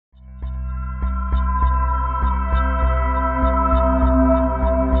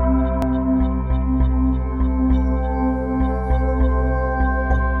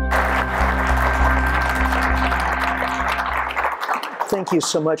Thank you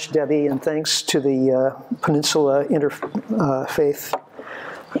so much, Debbie, and thanks to the Peninsula Interfaith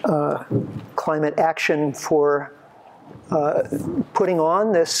Climate Action for putting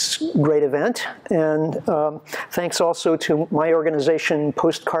on this great event. And thanks also to my organization,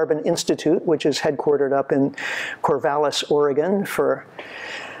 Post Carbon Institute, which is headquartered up in Corvallis, Oregon, for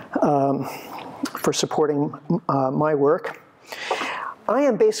supporting my work. I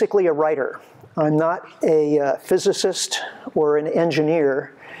am basically a writer. I'm not a physicist or an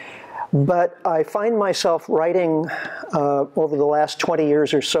engineer, but I find myself writing over the last 20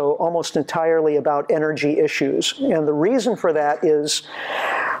 years or so almost entirely about energy issues. And the reason for that is,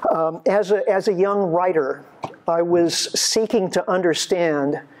 as a young writer, I was seeking to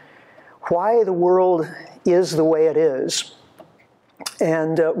understand why the world is the way it is.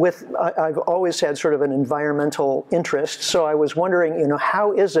 And I've always had sort of an environmental interest, so I was wondering,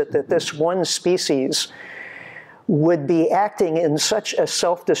 how is it that this one species would be acting in such a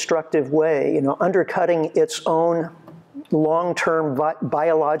self-destructive way, undercutting its own long-term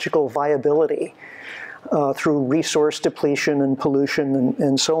biological viability through resource depletion and pollution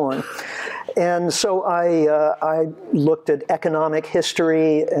and so on. And so I looked at economic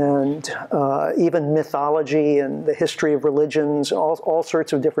history and even mythology and the history of religions, all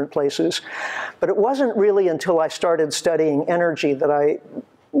sorts of different places. But it wasn't really until I started studying energy that I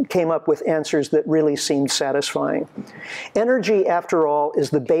came up with answers that really seemed satisfying. Energy, after all, is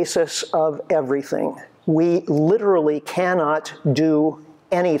the basis of everything. We literally cannot do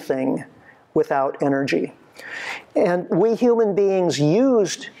anything without energy. And we human beings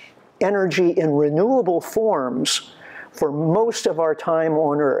used energy in renewable forms for most of our time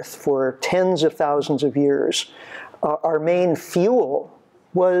on Earth, for tens of thousands of years. Our main fuel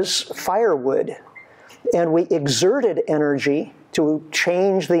was firewood, and we exerted energy to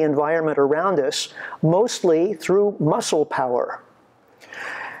change the environment around us, mostly through muscle power.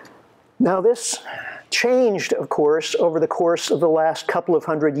 Now this changed, of course, over the course of the last couple of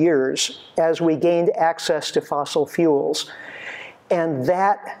hundred years as we gained access to fossil fuels. And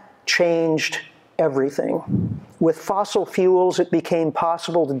that changed everything. With fossil fuels, it became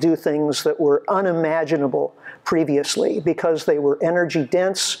possible to do things that were unimaginable previously because they were energy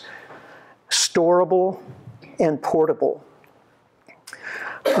dense, storable, and portable.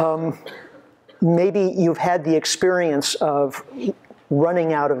 Maybe you've had the experience of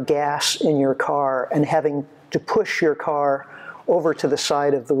running out of gas in your car and having to push your car over to the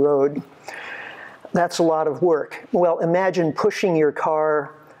side of the road. That's a lot of work. Well, imagine pushing your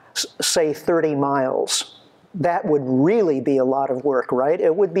car, say 30 miles. That would really be a lot of work, right?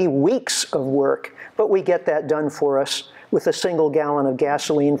 It would be weeks of work, but we get that done for us with a single gallon of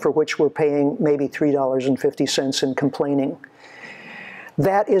gasoline for which we're paying maybe $3.50 and complaining.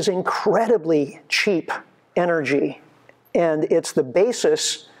 That is incredibly cheap energy, and it's the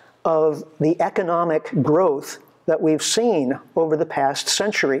basis of the economic growth that we've seen over the past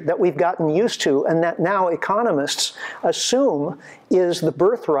century, that we've gotten used to, and that now economists assume is the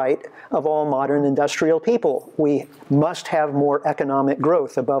birthright of all modern industrial people. We must have more economic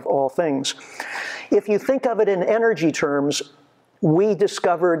growth above all things. If you think of it in energy terms, we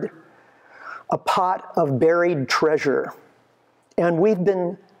discovered a pot of buried treasure, and we've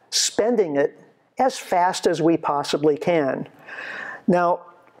been spending it as fast as we possibly can. Now,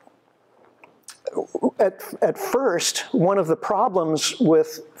 at first, one of the problems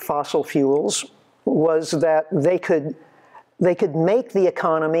with fossil fuels was that they could make the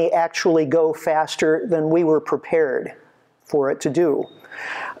economy actually go faster than we were prepared for it to do.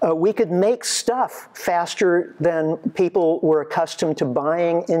 We could make stuff faster than people were accustomed to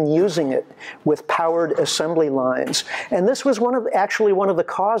buying and using it with powered assembly lines. And this was actually one of the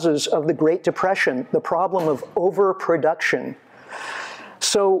causes of the Great Depression, the problem of overproduction.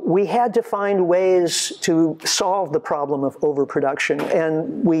 So we had to find ways to solve the problem of overproduction,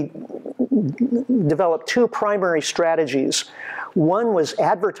 and we developed two primary strategies. One was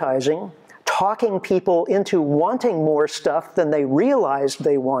advertising, talking people into wanting more stuff than they realized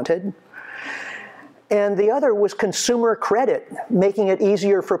they wanted. And the other was consumer credit, making it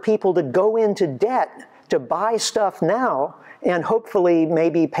easier for people to go into debt to buy stuff now and hopefully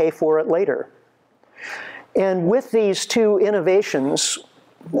maybe pay for it later. And with these two innovations,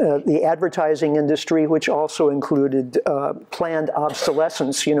 the advertising industry, which also included planned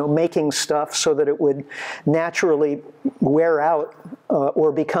obsolescence, making stuff so that it would naturally wear out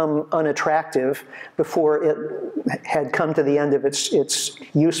or become unattractive before it had come to the end of its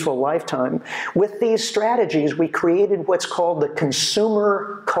useful lifetime. With these strategies, we created what's called the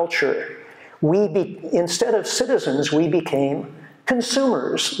consumer culture. Instead of citizens, we became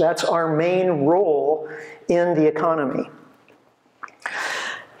consumers. That's our main role in the economy.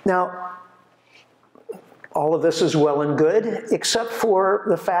 Now, all of this is well and good, except for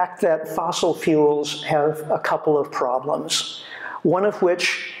the fact that fossil fuels have a couple of problems. One of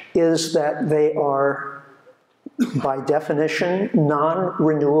which is that they are, by definition,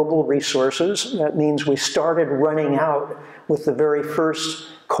 non-renewable resources. That means we started running out with the very first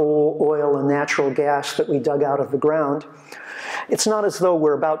coal, oil, and natural gas that we dug out of the ground. It's not as though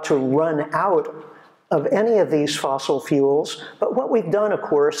we're about to run out of any of these fossil fuels, but what we've done, of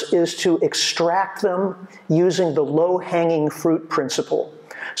course, is to extract them using the low-hanging fruit principle.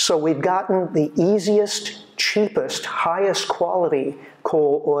 So we've gotten the easiest, cheapest, highest quality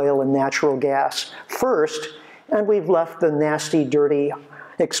coal, oil, and natural gas first, and we've left the nasty, dirty,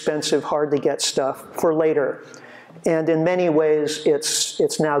 expensive, hard-to-get stuff for later. And in many ways,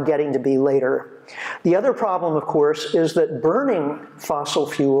 it's now getting to be later. The other problem, of course, is that burning fossil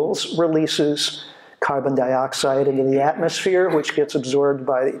fuels releases carbon dioxide into the atmosphere, which gets absorbed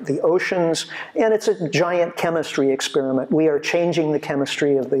by the oceans, and it's a giant chemistry experiment. We are changing the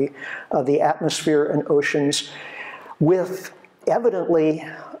chemistry of the atmosphere and oceans with evidently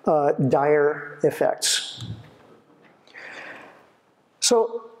dire effects.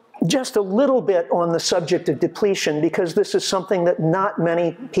 So just a little bit on the subject of depletion, because this is something that not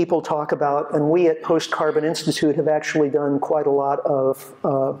many people talk about, and we at Post Carbon Institute have actually done quite a lot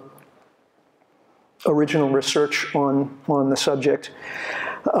of original research on the subject.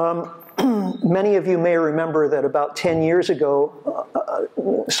 Many of you may remember that about 10 years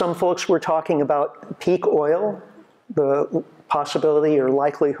ago, some folks were talking about peak oil, the possibility or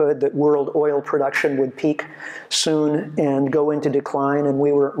likelihood that world oil production would peak soon and go into decline, and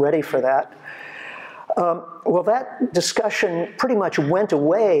we weren't ready for that. Well, that discussion pretty much went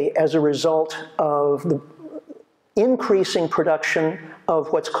away as a result of the increasing production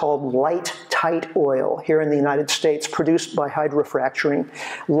of what's called light tight oil here in the United States, produced by hydrofracturing.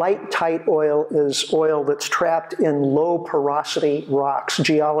 Light tight oil is oil that's trapped in low porosity rocks.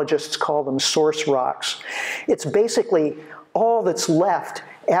 Geologists call them source rocks. It's basically all that's left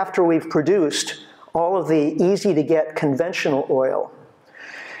after we've produced all of the easy to get conventional oil.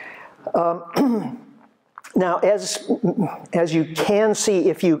 Now, as you can see,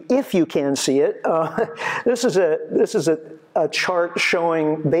 if you can see it, this is a chart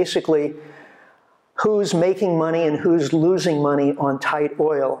showing basically who's making money and who's losing money on tight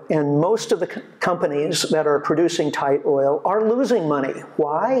oil. And most of the companies that are producing tight oil are losing money.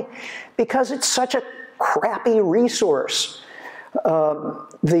 Why? Because it's such a crappy resource.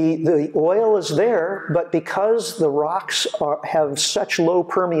 The oil is there, but because the rocks have such low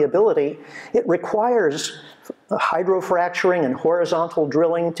permeability, it requires hydrofracturing and horizontal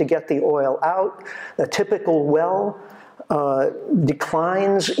drilling to get the oil out. A typical well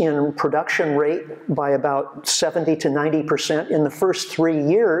declines in production rate by about 70 to 90% in the first 3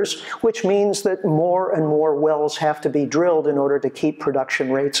 years, which means that more and more wells have to be drilled in order to keep production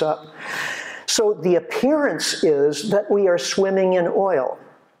rates up. So the appearance is that we are swimming in oil.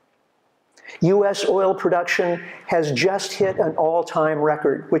 U.S. oil production has just hit an all-time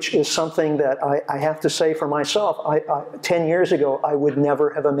record, which is something that I have to say for myself, 10 years ago, I would never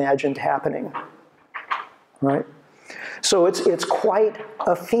have imagined happening, right? So it's quite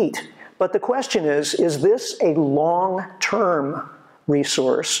a feat. But the question is this a long-term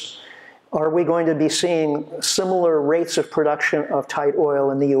resource? Are we going to be seeing similar rates of production of tight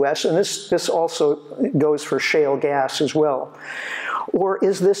oil in the US? And this also goes for shale gas as well. Or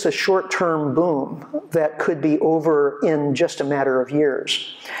is this a short-term boom that could be over in just a matter of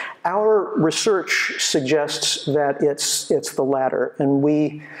years? Our research suggests that it's the latter. And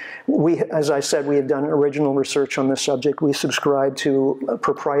we, as I said, we have done original research on this subject. We subscribe to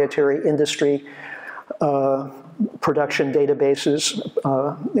proprietary industry production databases,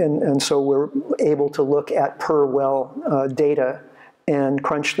 and so we're able to look at per well data and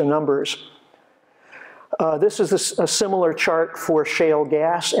crunch the numbers. This is a similar chart for shale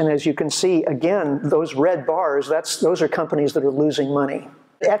gas, and as you can see, again, those red bars, those are companies that are losing money.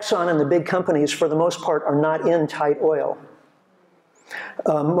 Exxon and the big companies, for the most part, are not in tight oil.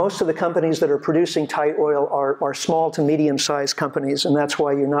 Most of the companies that are producing tight oil are small to medium-sized companies, and that's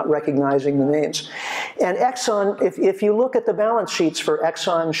why you're not recognizing the names. And Exxon, if you look at the balance sheets for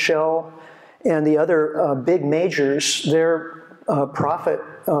Exxon, Shell, and the other big majors, their profit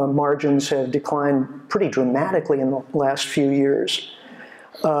margins have declined pretty dramatically in the last few years.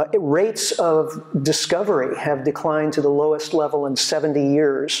 Rates of discovery have declined to the lowest level in 70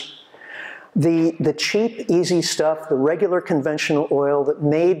 years. The cheap, easy stuff, the regular conventional oil that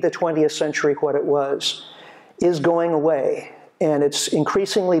made the 20th century what it was, is going away. and it's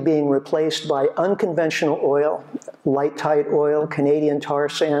increasingly being replaced by unconventional oil, light tight oil, Canadian tar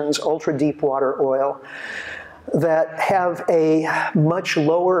sands, ultra deep water oil, that have a much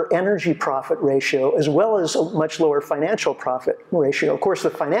lower energy profit ratio as well as a much lower financial profit ratio. Of course, the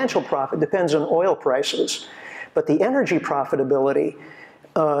financial profit depends on oil prices, but the energy profitability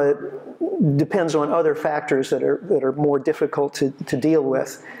depends on other factors that are more difficult to deal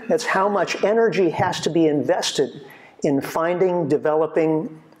with. That's how much energy has to be invested in finding,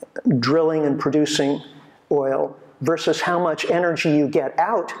 developing, drilling, and producing oil versus how much energy you get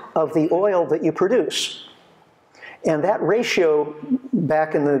out of the oil that you produce. And that ratio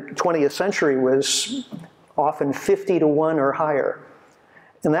back in the 20th century was often 50 to 1 or higher.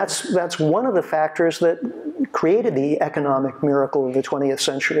 And that's one of the factors that created the economic miracle of the 20th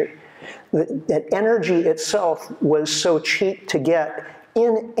century. That energy itself was so cheap to get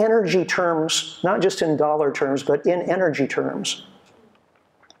in energy terms, not just in dollar terms, but in energy terms.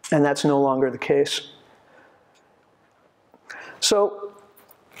 And that's no longer the case. So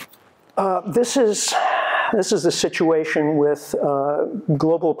this is the situation with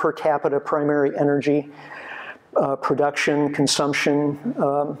global per capita primary energy production,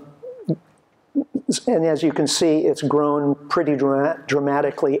 consumption, and as you can see, it's grown pretty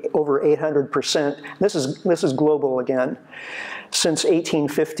dramatically, over 800%. This is global again, since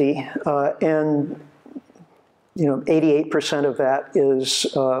 1850, and 88% of that is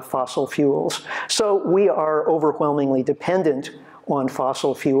fossil fuels. So we are overwhelmingly dependent on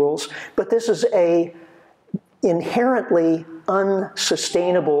fossil fuels, but this is a inherently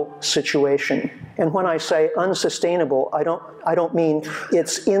unsustainable situation. And when I say unsustainable, I don't mean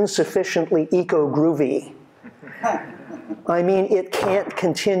it's insufficiently eco-groovy. I mean it can't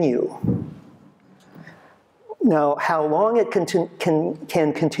continue. Now, how long it can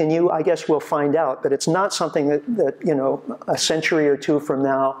continue, I guess we'll find out, but it's not something that a century or two from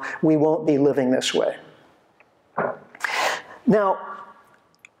now, we won't be living this way. Now,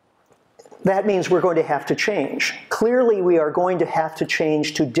 that means we're going to have to change. Clearly, we are going to have to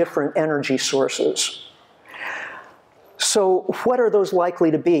change to different energy sources. So what are those likely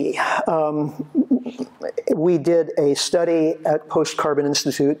to be? We did a study at Post Carbon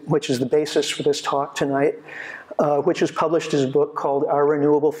Institute, which is the basis for this talk tonight, which was published as a book called Our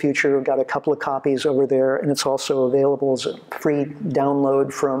Renewable Future. We've got a couple of copies over there, and it's also available as a free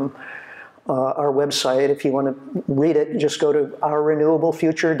download from our website. If you want to read it, just go to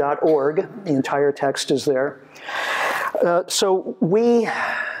ourrenewablefuture.org. The entire text is there. So we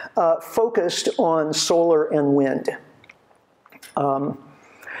focused on solar and wind.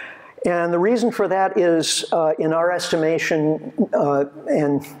 And the reason for that is, in our estimation,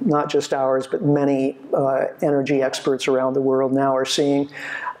 and not just ours, but many energy experts around the world now are seeing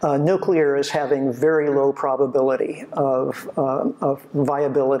nuclear as having very low probability of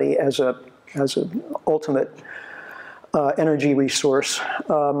viability as an ultimate energy resource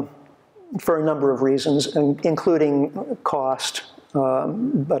for a number of reasons, including cost,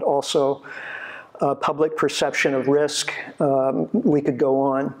 but also public perception of risk. We could go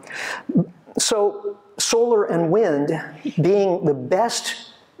on. So solar and wind being the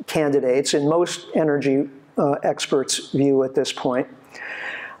best candidates in most energy experts' view at this point,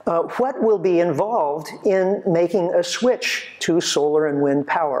 what will be involved in making a switch to solar and wind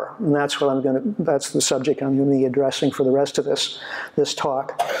power? And that's that's the subject I'm going to be addressing for the rest of this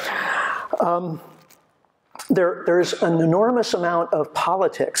talk. There's an enormous amount of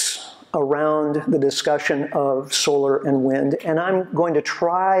politics around the discussion of solar and wind, and I'm going to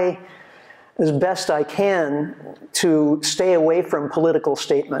try as best I can to stay away from political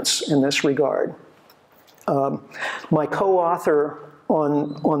statements in this regard. My co-author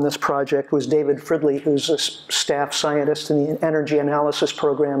on this project was David Fridley, who's a staff scientist in the Energy Analysis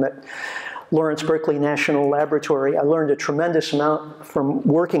Program at Lawrence Berkeley National Laboratory. I learned a tremendous amount from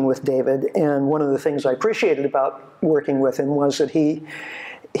working with David, and one of the things I appreciated about working with him was that he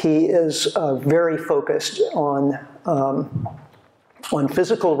is very focused on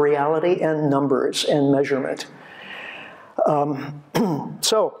physical reality and numbers and measurement.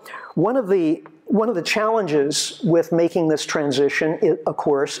 So one of the challenges with making this transition, of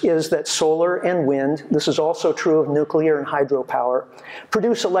course, is that solar and wind, this is also true of nuclear and hydropower,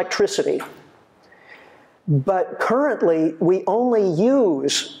 produce electricity. But currently, we only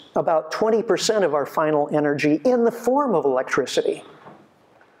use about 20% of our final energy in the form of electricity.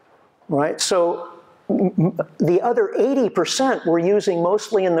 Right? So the other 80% we're using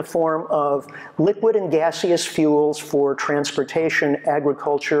mostly in the form of liquid and gaseous fuels for transportation,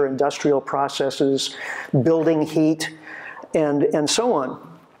 agriculture, industrial processes, building heat, and so on.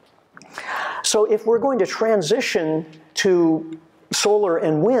 So if we're going to transition to solar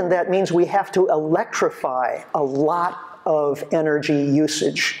and wind, that means we have to electrify a lot of energy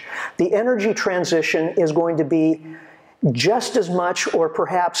usage. The energy transition is going to be just as much, or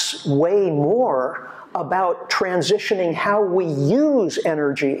perhaps way more, about transitioning how we use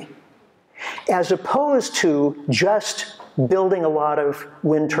energy, as opposed to just building a lot of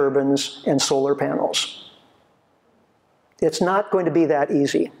wind turbines and solar panels. It's not going to be that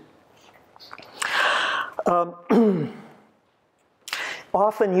easy.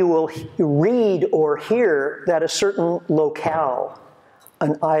 Often you will read or hear that a certain locale,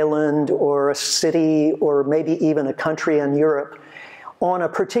 an island or a city or maybe even a country in Europe, on a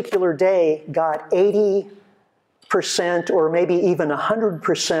particular day got 80% or maybe even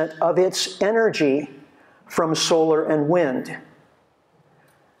 100% of its energy from solar and wind.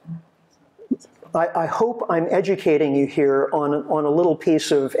 I hope I'm educating you here on a little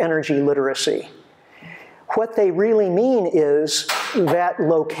piece of energy literacy. What they really mean is that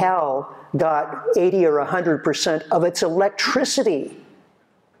locale got 80 or 100% of its electricity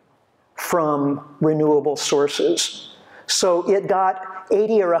from renewable sources. So it got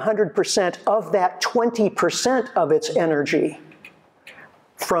 80 or 100% of that 20% of its energy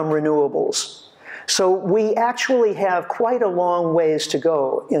from renewables. So we actually have quite a long ways to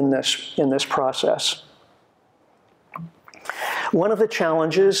go in this process. One of the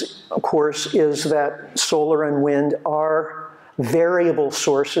challenges, of course, is that solar and wind are variable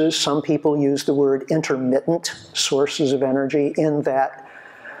sources. Some people use the word intermittent sources of energy, in that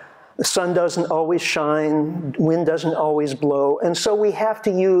the sun doesn't always shine, wind doesn't always blow, and so we have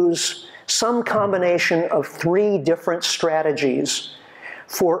to use some combination of 3 different strategies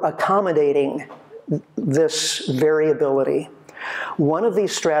for accommodating this variability. One of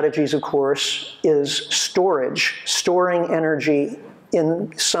these strategies, of course, is storage, storing energy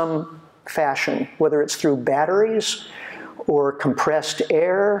in some fashion, whether it's through batteries or compressed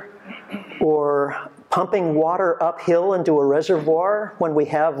air or pumping water uphill into a reservoir when we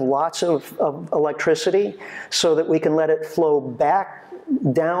have lots of electricity, so that we can let it flow back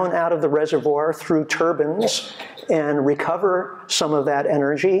down out of the reservoir through turbines and recover some of that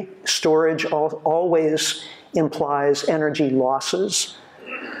energy. Storage always implies energy losses.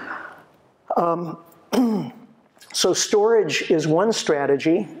 So storage is one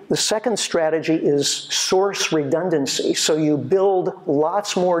strategy. The second strategy is source redundancy. So you build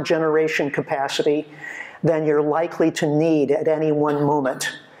lots more generation capacity than you're likely to need at any one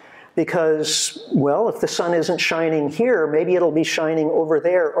moment. Because, well, if the sun isn't shining here, maybe it'll be shining over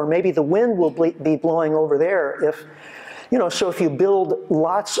there, or maybe the wind will be blowing over there. So if you build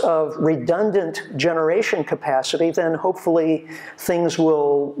lots of redundant generation capacity, then hopefully things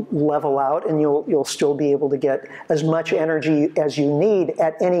will level out and you'll still be able to get as much energy as you need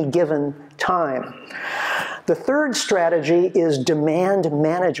at any given time. The third strategy is demand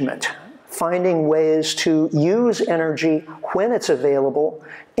management, finding ways to use energy when it's available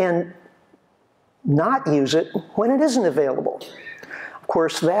and not use it when it isn't available. Of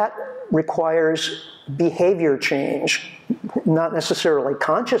course, that requires behavior change, not necessarily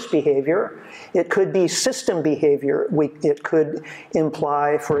conscious behavior. It could be system behavior. It could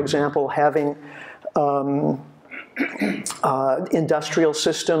imply, for example, having industrial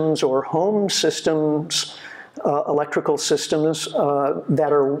systems or home systems, electrical systems that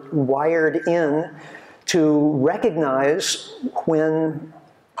are wired in to recognize when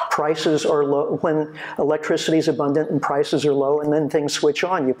prices are low, when electricity is abundant and prices are low, and then things switch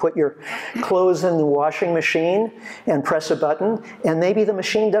on. You put your clothes in the washing machine and press a button, and maybe the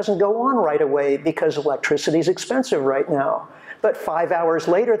machine doesn't go on right away because electricity is expensive right now. But 5 hours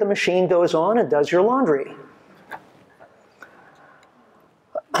later, the machine goes on and does your laundry.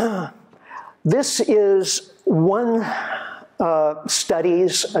 This is one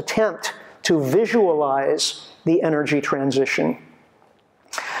study's attempt to visualize the energy transition.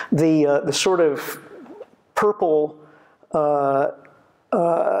 The sort of purple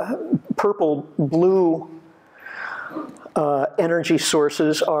blue energy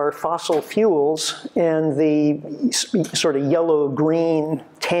sources are fossil fuels, and the sort of yellow, green,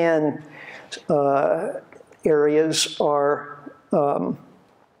 tan areas are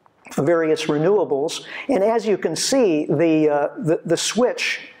various renewables. And as you can see, the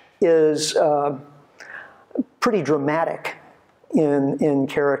switch is pretty dramatic in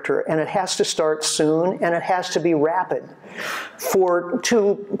character, and it has to start soon, and it has to be rapid for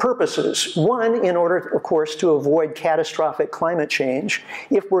 2 purposes. One, in order, of course, to avoid catastrophic climate change.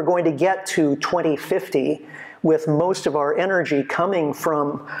 If we're going to get to 2050 with most of our energy coming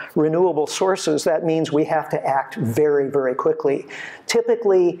from renewable sources, that means we have to act very, very quickly.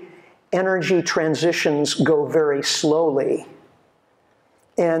 Typically, energy transitions go very slowly.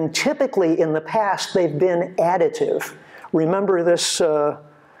 And typically in the past, they've been additive. Remember this,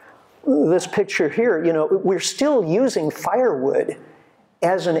 this picture here, you know, we're still using firewood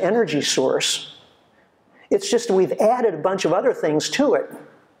as an energy source. It's just we've added a bunch of other things to it.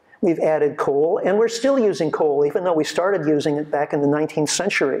 We've added coal, and we're still using coal, even though we started using it back in the 19th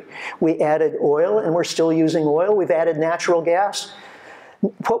century. We added oil, and we're still using oil. We've added natural gas.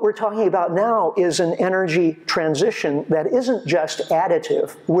 What we're talking about now is an energy transition that isn't just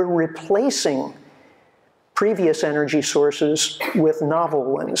additive. We're replacing previous energy sources with novel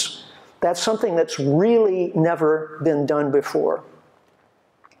ones. That's something that's really never been done before.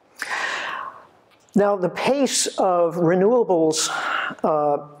 Now, the pace of renewables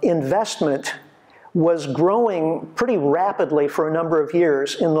investment was growing pretty rapidly for a number of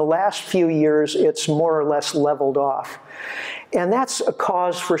years. In the last few years, it's more or less leveled off. And that's a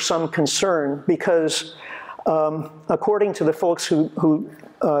cause for some concern because according to the folks who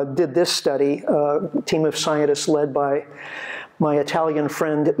did this study, a team of scientists led by my Italian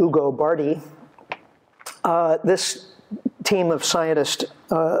friend Ugo Bardi, this team of scientists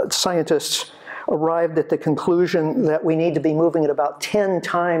arrived at the conclusion that we need to be moving at about 10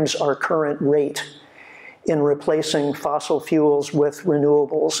 times our current rate in replacing fossil fuels with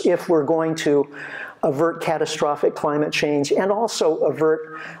renewables if we're going to avert catastrophic climate change and also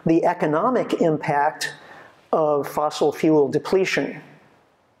avert the economic impact of fossil fuel depletion.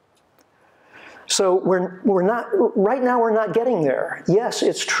 So right now we're not getting there. Yes,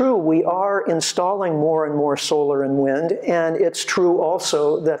 it's true we are installing more and more solar and wind, and it's true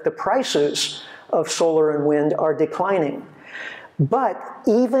also that the prices of solar and wind are declining. But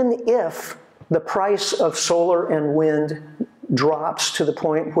even if the price of solar and wind drops to the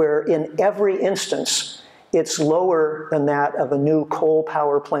point where in every instance it's lower than that of a new coal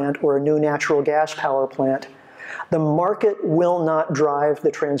power plant or a new natural gas power plant, the market will not drive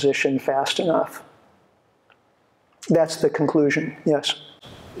the transition fast enough. That's the conclusion, yes.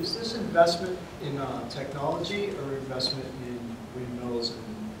 Is this investment in technology or investment in windmills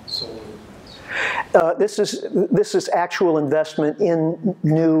and solar plants? This is actual investment in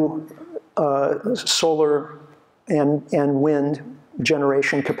new solar and wind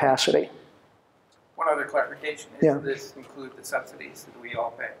generation capacity. One other clarification, does this include the subsidies that we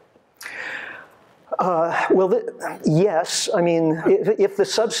all pay? Well, yes. I mean, if the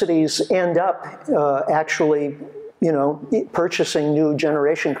subsidies end up actually, you know, purchasing new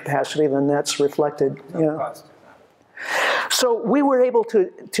generation capacity, then that's reflected. No cost. So we were able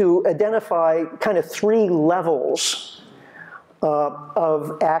to identify kind of 3 levels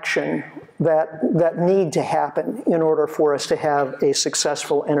of action that need to happen in order for us to have a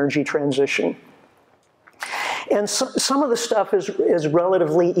successful energy transition. And some of the stuff is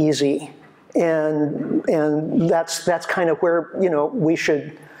relatively easy, and that's kind of where, you know, we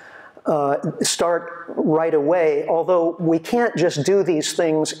should start right away. Although we can't just do these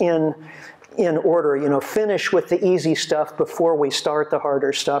things in order, you know, finish with the easy stuff before we start the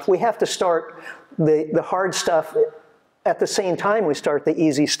harder stuff. We have to start the hard stuff at the same time we start the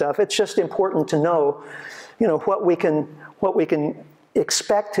easy stuff. It's just important to know, you know, what we can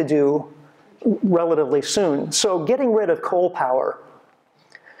expect to do relatively soon. So getting rid of coal power,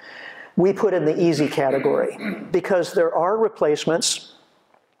 we put in the easy category because there are replacements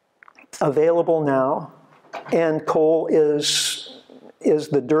available now, and coal is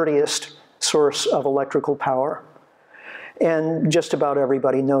the dirtiest source of electrical power. And just about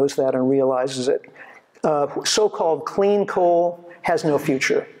everybody knows that and realizes it. So-called clean coal has no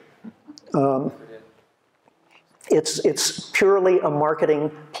future. It's purely a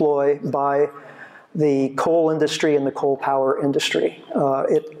marketing ploy by the coal industry and the coal power industry.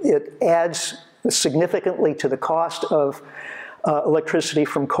 It adds significantly to the cost of electricity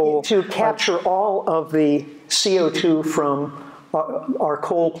from coal. To capture all of the CO2 from our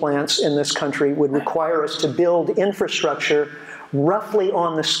coal plants in this country would require us to build infrastructure roughly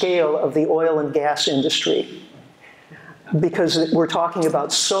on the scale of the oil and gas industry, because we're talking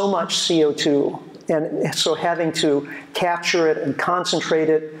about so much CO2, and so having to capture it and concentrate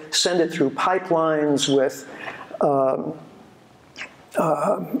it, send it through pipelines with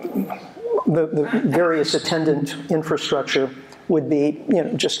the various attendant infrastructure would be, you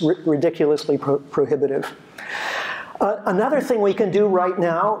know, just ridiculously prohibitive. Another thing we can do right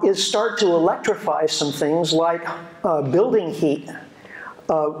now is start to electrify some things like building heat.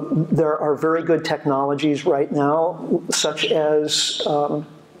 There are very good technologies right now, such as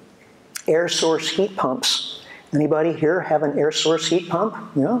air source heat pumps. Anybody here have an air source heat pump?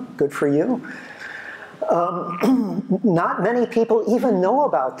 Yeah, good for you. Not many people even know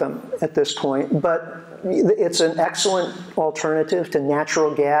about them at this point, but it's an excellent alternative to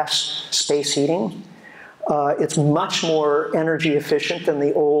natural gas space heating. It's much more energy efficient than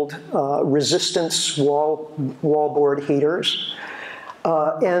the old resistance wallboard heaters.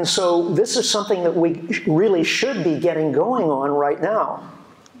 And so this is something that we really should be getting going on right now.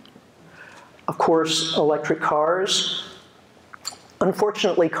 Of course, electric cars.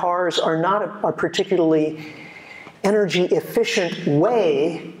 Unfortunately, cars are not a particularly energy efficient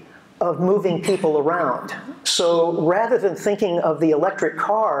way of moving people around. So rather than thinking of the electric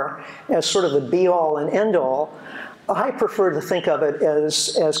car as sort of the be-all and end-all, I prefer to think of it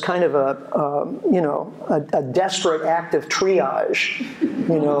as kind of a desperate act of triage.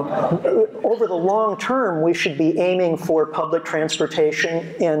 Over the long term, we should be aiming for public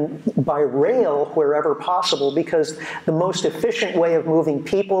transportation and by rail wherever possible, because the most efficient way of moving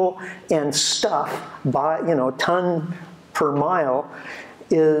people and stuff by ton per mile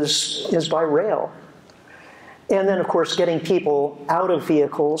is by rail. And then, of course, getting people out of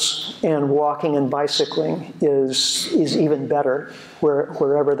vehicles and walking and bicycling is even better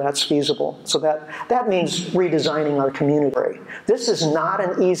wherever that's feasible. So that means redesigning our community. This is not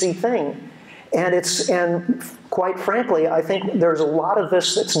an easy thing. And quite frankly, I think there's a lot of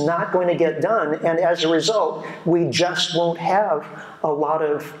this that's not going to get done. And as a result, we just won't have a lot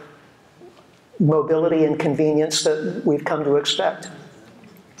of mobility and convenience that we've come to expect.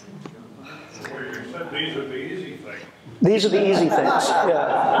 These are the easy things. These are the easy things,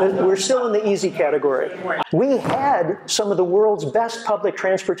 yeah. We're still in the easy category. We had some of the world's best public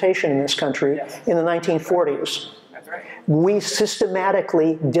transportation in this country in the 1940s. That's right. We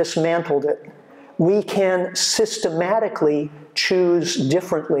systematically dismantled it. We can systematically choose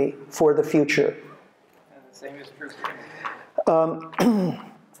differently for the future. And the same is true.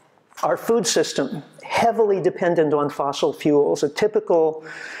 Our food system, heavily dependent on fossil fuels. A typical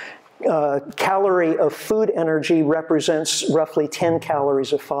calorie of food energy represents roughly 10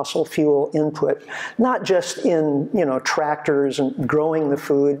 calories of fossil fuel input, not just in tractors and growing the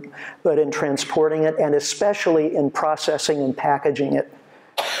food, but in transporting it and especially in processing and packaging it.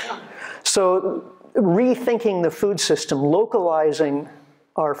 So rethinking the food system, localizing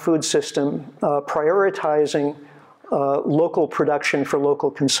our food system, prioritizing local production for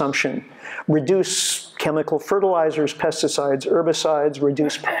local consumption, reduce chemical fertilizers, pesticides, herbicides,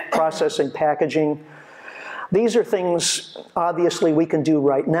 reduce processing, packaging. These are things, obviously, we can do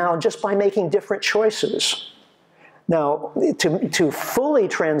right now just by making different choices. Now, to fully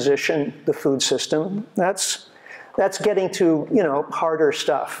transition the food system, that's getting to, harder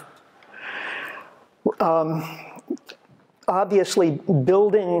stuff. Obviously,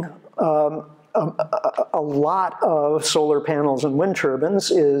 building a lot of solar panels and wind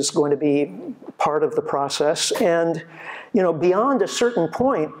turbines is going to be part of the process, and beyond a certain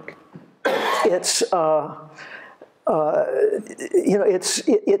point, it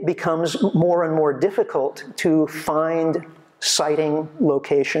becomes more and more difficult to find siting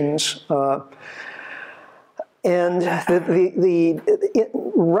locations. And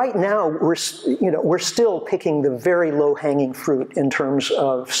right now, we're still picking the very low-hanging fruit in terms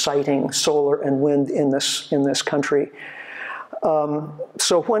of siting solar and wind in this country.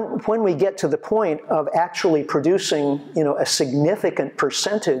 So when we get to the point of actually producing, a significant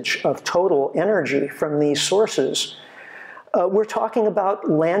percentage of total energy from these sources, we're talking about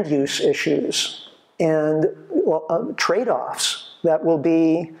land use issues and trade-offs that will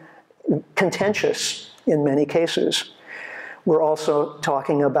be contentious in many cases. We're also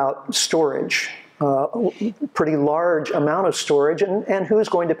talking about storage, pretty large amount of storage, and who's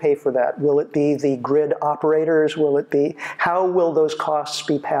going to pay for that? Will it be the grid operators? How will those costs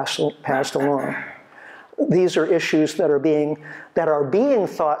be passed along? These are issues that are being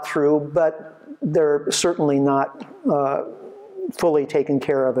thought through, but they're certainly not fully taken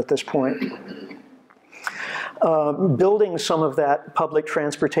care of at this point. Building some of that public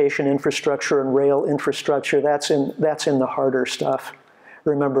transportation infrastructure and rail infrastructure, that's in the harder stuff.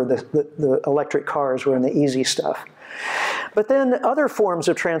 Remember, the electric cars were in the easy stuff. But then other forms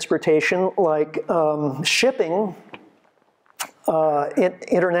of transportation, like shipping,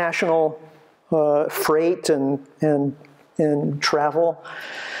 international freight and travel,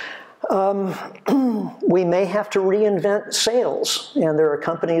 we may have to reinvent sales, and there are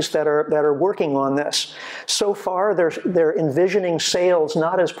companies that are working on this. So far, they're envisioning sales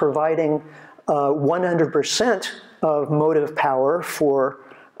not as providing 100% of motive power for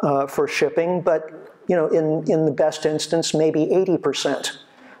shipping, but in the best instance, maybe 80%.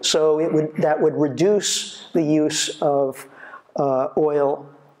 So that would reduce the use of oil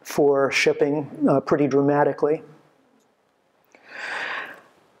for shipping pretty dramatically.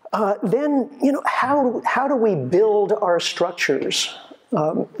 Then, how do we build our structures?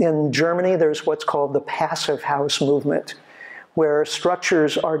 In Germany, there's what's called the passive house movement, where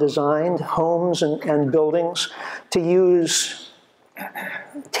structures are designed, homes and buildings, to use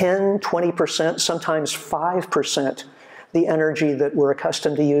 10, 20%, sometimes 5% the energy that we're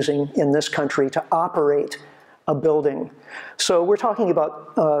accustomed to using in this country to operate a building. So we're talking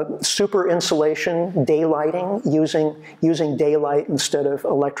about super insulation, daylighting, using daylight instead of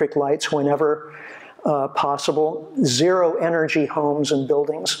electric lights whenever possible, zero energy homes and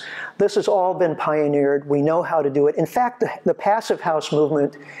buildings. This has all been pioneered. We know how to do it. In fact, the passive house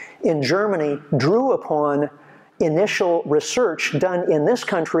movement in Germany drew upon initial research done in this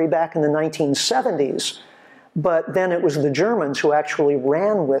country back in the 1970s, but then it was the Germans who actually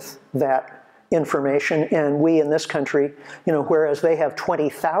ran with that information, and we in this country, whereas they have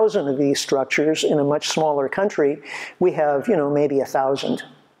 20,000 of these structures in a much smaller country, we have, maybe 1,000.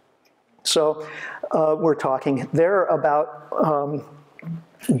 So we're talking there about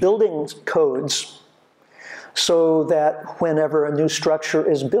building codes so that whenever a new structure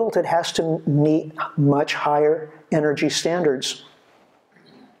is built, it has to meet much higher energy standards.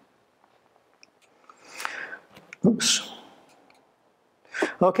 Oops.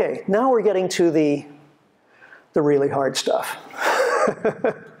 Okay, now we're getting to the really hard stuff.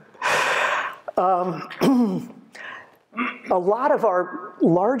 A lot of our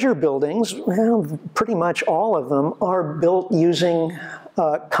larger buildings, well, pretty much all of them, are built using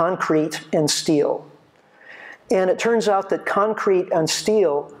concrete and steel. And it turns out that concrete and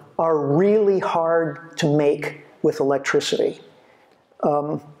steel are really hard to make with electricity.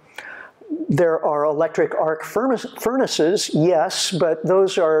 There are electric arc furnaces, yes, but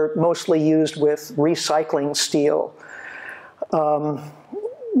those are mostly used with recycling steel.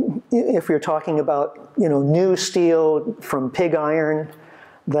 If you're talking about new steel from pig iron,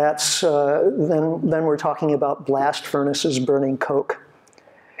 that's then we're talking about blast furnaces burning coke.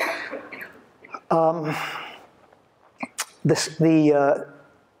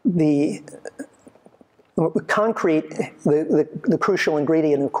 The concrete, the crucial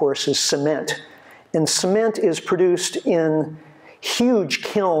ingredient, of course, is cement. And cement is produced in huge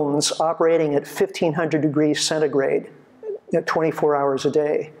kilns operating at 1,500 degrees centigrade, 24 hours a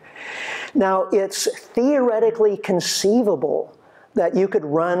day. Now, it's theoretically conceivable that you could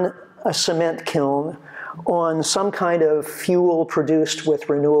run a cement kiln on some kind of fuel produced with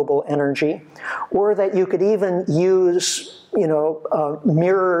renewable energy, or that you could even use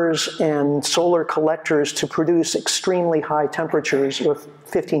mirrors and solar collectors to produce extremely high temperatures of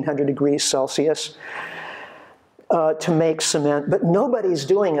 1,500 degrees Celsius to make cement. But nobody's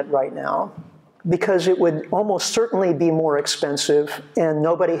doing it right now because it would almost certainly be more expensive and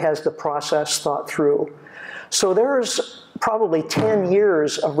nobody has the process thought through. So there's probably 10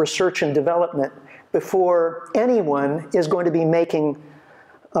 years of research and development before anyone is going to be making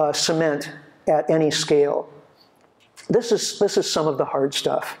cement at any scale. This is some of the hard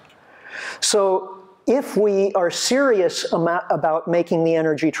stuff. So if we are serious about making the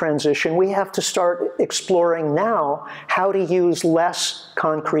energy transition, we have to start exploring now how to use less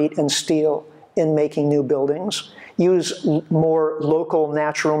concrete and steel in making new buildings, use more local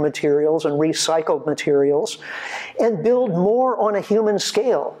natural materials and recycled materials, and build more on a human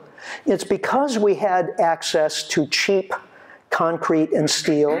scale. It's because we had access to cheap concrete and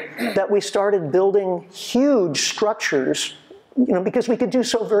steel that we started building huge structures, because we could do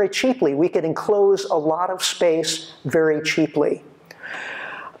so very cheaply. We could enclose a lot of space very cheaply.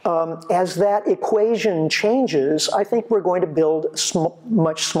 As that equation changes, I think we're going to build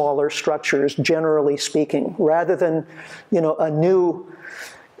much smaller structures, generally speaking, rather than, a new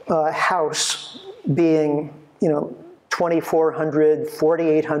house being, 2,400,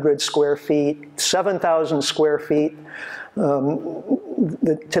 4,800 square feet, 7,000 square feet,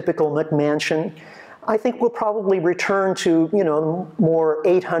 the typical McMansion. I think we'll probably return to, more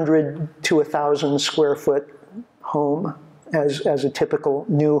 800 to 1,000 square foot home as a typical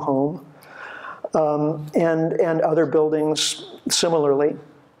new home, and other buildings similarly.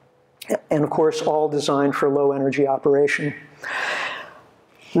 And of course, all designed for low energy operation.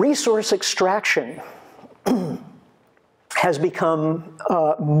 Resource extraction has become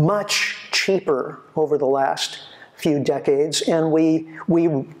much cheaper over the last few decades, and we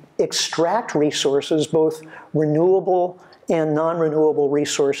extract resources, both renewable and non-renewable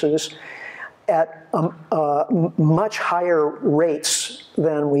resources, at much higher rates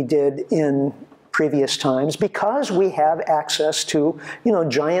than we did in previous times, because we have access to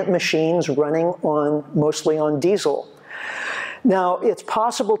giant machines running mostly on diesel. Now, it's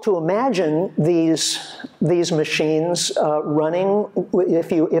possible to imagine these machines running.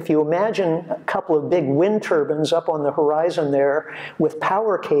 If you imagine a couple of big wind turbines up on the horizon there with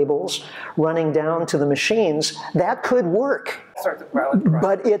power cables running down to the machines, that could work.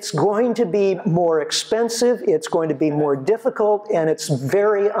 But it's going to be more expensive, it's going to be more difficult, and it's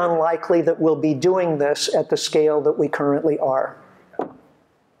very unlikely that we'll be doing this at the scale that we currently are.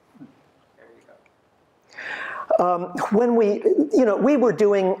 When we were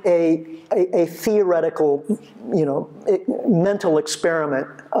doing a theoretical, mental experiment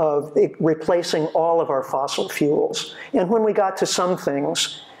of replacing all of our fossil fuels. And when we got to some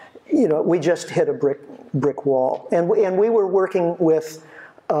things, we just hit a brick wall. And we were working with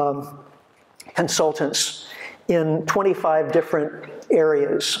consultants in 25 different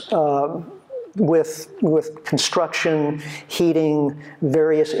areas, with construction, heating,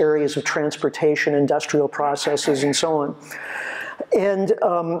 various areas of transportation, industrial processes, and so on. And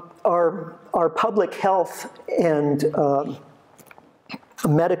our public health and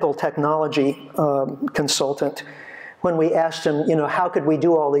medical technology consultant, when we asked him, how could we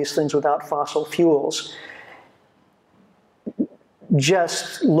do all these things without fossil fuels,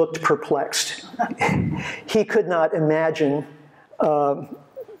 just looked perplexed. He could not imagine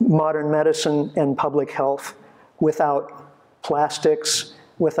modern medicine and public health without plastics,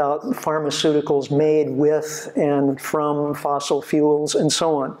 without pharmaceuticals made with and from fossil fuels, and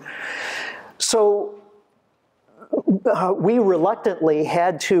so on. So we reluctantly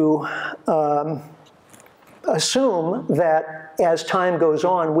had to assume that as time goes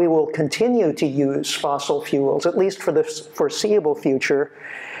on, we will continue to use fossil fuels, at least for the foreseeable future,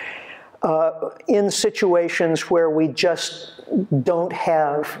 in situations where we just don't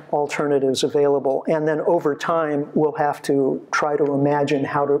have alternatives available, and then over time we'll have to try to imagine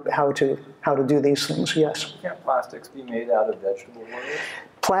how to do these things. Yes. Can't plastics be made out of vegetable oil?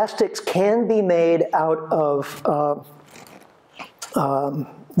 Plastics can be made out of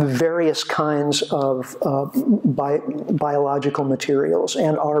various kinds of biological materials,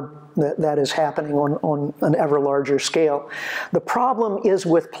 and that is happening on an ever larger scale. The problem is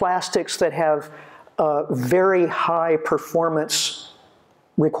with plastics that have very high performance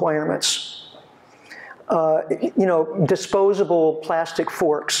requirements. Disposable plastic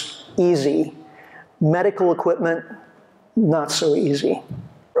forks, easy. Medical equipment, not so easy.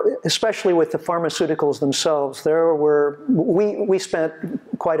 Especially with the pharmaceuticals themselves, we spent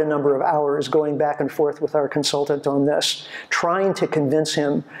quite a number of hours going back and forth with our consultant on this, trying to convince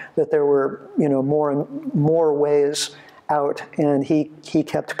him that there were more and more ways out, and he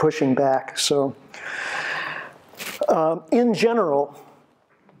kept pushing back. So in general,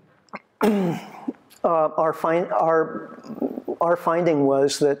 our finding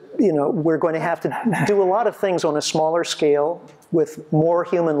was that we're going to have to do a lot of things on a smaller scale with more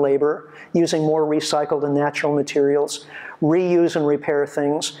human labor, using more recycled and natural materials, reuse and repair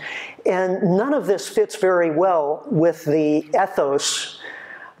things. And none of this fits very well with the ethos,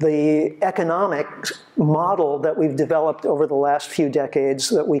 the economic model that we've developed over the last few decades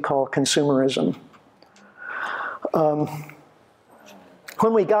that we call consumerism.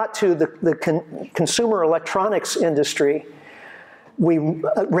 When we got to the consumer electronics industry, we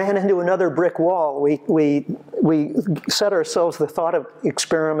ran into another brick wall. We set ourselves the thought of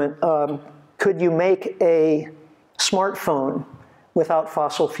experiment, could you make a smartphone without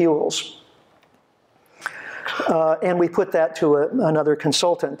fossil fuels? And we put that to another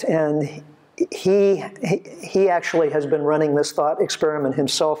consultant, and he actually has been running this thought experiment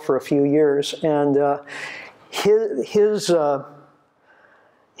himself for a few years, and his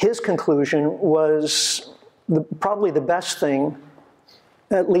conclusion was probably the best thing,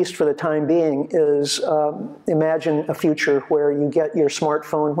 at least for the time being, is imagine a future where you get your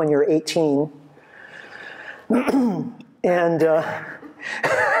smartphone when you're 18, and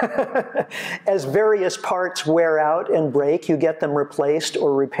as various parts wear out and break, you get them replaced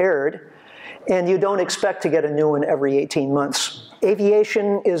or repaired, and you don't expect to get a new one every 18 months.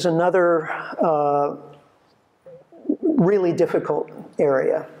 Aviation is another really difficult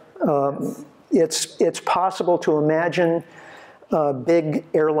area. It's possible to imagine big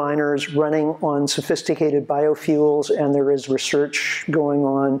airliners running on sophisticated biofuels, and there is research going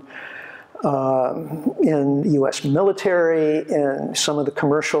on in the US military and some of the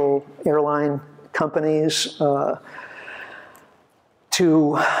commercial airline companies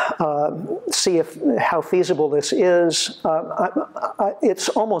to see how feasible this is. It's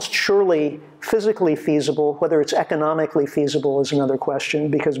almost surely physically feasible. Whether it's economically feasible is another question,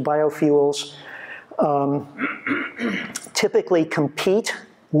 because biofuels typically compete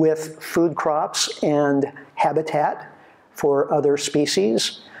with food crops and habitat for other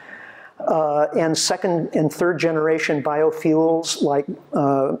species. And second and third generation biofuels like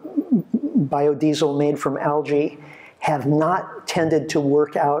biodiesel made from algae have not tended to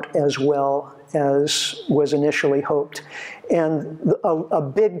work out as well as was initially hoped. And a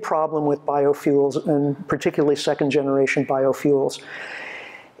big problem with biofuels, and particularly second generation biofuels,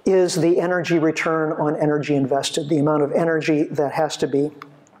 is the energy return on energy invested, the amount of energy that has to be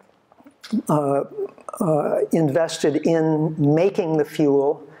invested in making the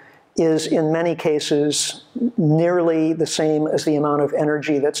fuel is in many cases nearly the same as the amount of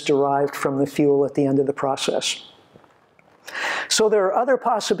energy that's derived from the fuel at the end of the process. So there are other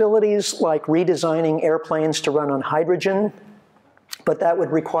possibilities like redesigning airplanes to run on hydrogen, but that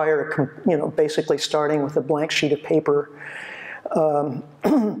would require, basically starting with a blank sheet of paper.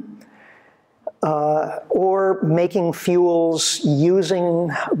 Or making fuels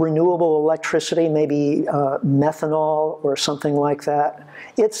using renewable electricity, maybe methanol or something like that.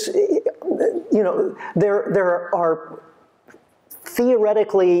 It's, there are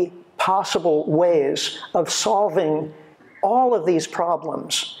theoretically possible ways of solving all of these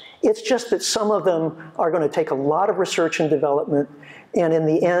problems. It's just that some of them are going to take a lot of research and development, and in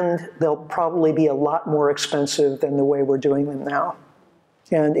the end, they'll probably be a lot more expensive than the way we're doing them now.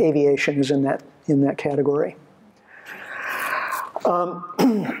 And aviation is in that category.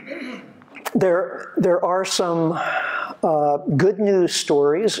 There are some good news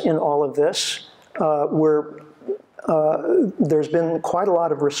stories in all of this. There's been quite a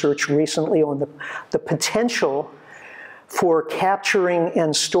lot of research recently on the potential for capturing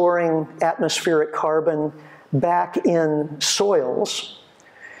and storing atmospheric carbon back in soils.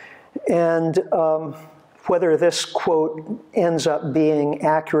 And whether this quote ends up being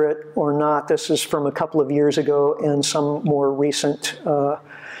accurate or not, this is from a couple of years ago, and some more recent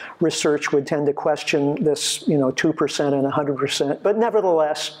research would tend to question this, 2% and 100%. But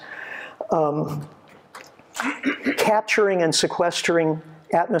nevertheless, capturing and sequestering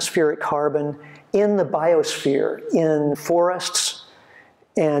atmospheric carbon in the biosphere, in forests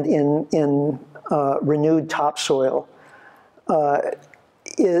and in renewed topsoil,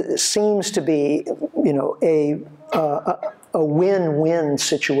 it seems to be, a win-win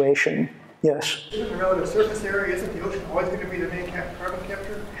situation. Yes? Given the relative surface area, isn't the ocean always going to be the main carbon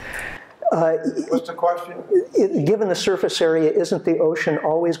capture? What's the question? Given the surface area, isn't the ocean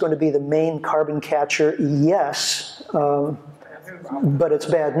always going to be the main carbon catcher? Yes, but it's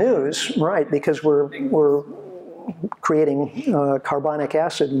bad news, right? Because we're creating carbonic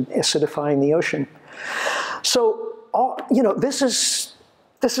acid and acidifying the ocean. So,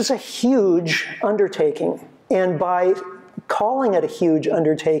 this is a huge undertaking, and by calling it a huge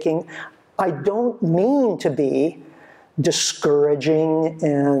undertaking, I don't mean to be discouraging,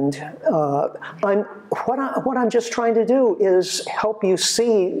 and what I'm just trying to do is help you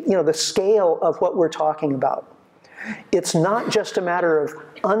see, the scale of what we're talking about. It's not just a matter of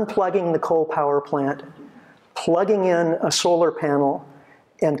unplugging the coal power plant, plugging in a solar panel,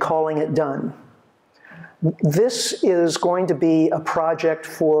 and calling it done. This is going to be a project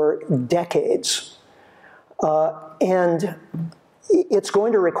for decades, and it's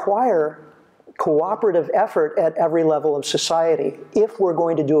going to require cooperative effort at every level of society if we're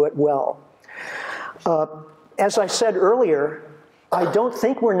going to do it well. As I said earlier, I don't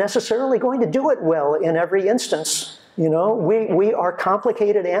think we're necessarily going to do it well in every instance. We are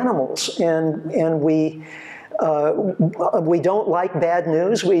complicated animals, and we don't like bad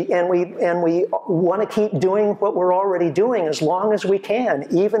news. We want to keep doing what we're already doing as long as we can,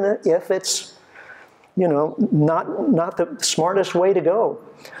 even if it's, not the smartest way to go.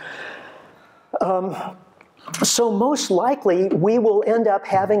 So most likely, we will end up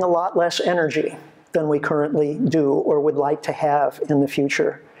having a lot less energy than we currently do or would like to have in the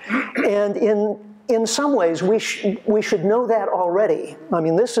future. And in some ways, we should know that already. I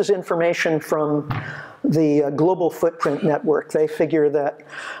mean, this is information from the Global Footprint Network. They figure that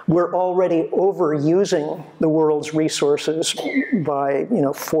we're already overusing the world's resources by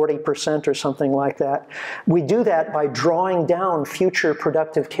 40% or something like that. We do that by drawing down future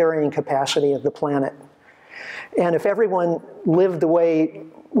productive carrying capacity of the planet. And if everyone lived the way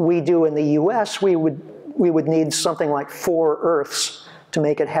we do in the US, we would need something like 4 Earths to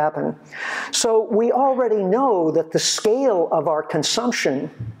make it happen. So we already know that the scale of our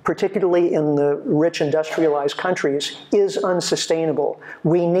consumption, particularly in the rich industrialized countries, is unsustainable.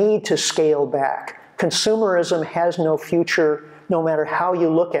 We need to scale back. Consumerism has no future, no matter how you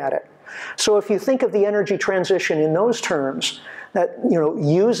look at it. So if you think of the energy transition in those terms, that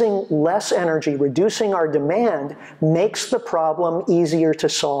using less energy, reducing our demand, makes the problem easier to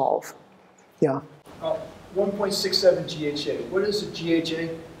solve. Yeah. 1.67 GHA. What is a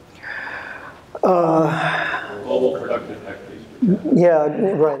GHA? Global productive hectares. Yeah,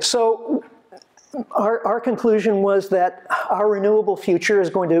 right. So our conclusion was that our renewable future is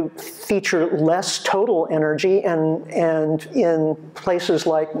going to feature less total energy, and in places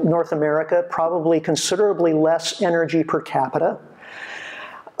like North America, probably considerably less energy per capita.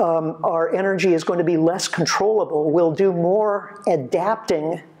 Our energy is going to be less controllable. We'll do more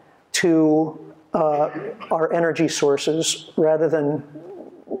adapting to our energy sources rather than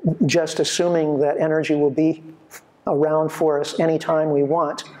just assuming that energy will be around for us anytime we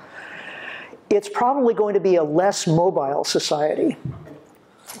want. It's probably going to be a less mobile society,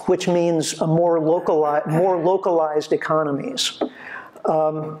 which means a more localized economies.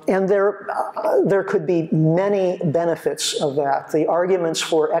 And there could be many benefits of that. The arguments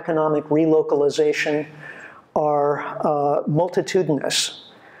for economic relocalization are multitudinous.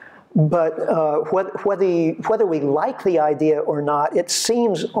 But whether we like the idea or not, it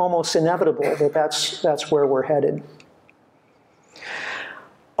seems almost inevitable that that's where we're headed.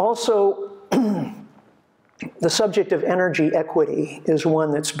 Also, the subject of energy equity is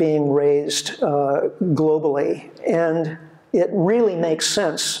one that's being raised globally, and it really makes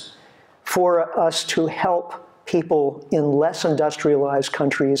sense for us to help people in less industrialized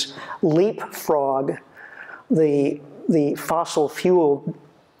countries leapfrog the fossil fuel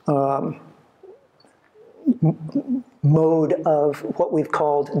mode of what we've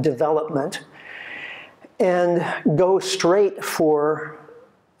called development and go straight for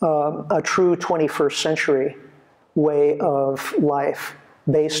a true 21st century way of life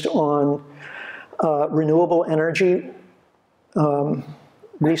based on renewable energy,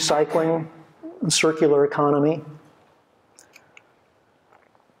 recycling, circular economy.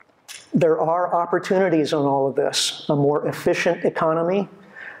 There are opportunities on all of this: a more efficient economy,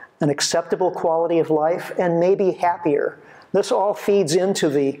 an acceptable quality of life, and maybe happier. This all feeds into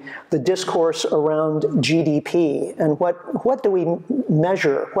the discourse around GDP and what do we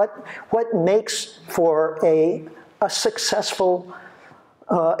measure? What makes for a successful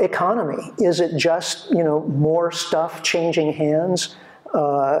economy? Is it just, you know, more stuff changing hands,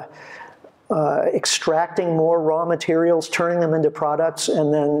 extracting more raw materials, turning them into products,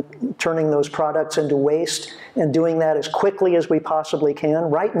 and then turning those products into waste, and doing that as quickly as we possibly can?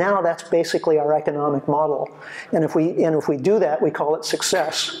 Right now, that's basically our economic model. And if we do that, we call it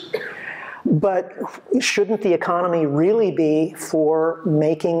success. But shouldn't the economy really be for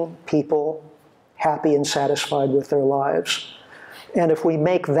making people happy and satisfied with their lives? And if we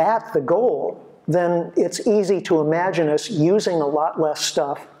make that the goal, then it's easy to imagine us using a lot less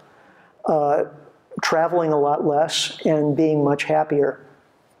stuff, traveling a lot less, and being much happier.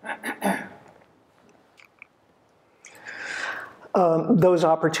 Those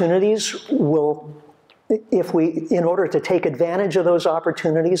opportunities will, in order to take advantage of those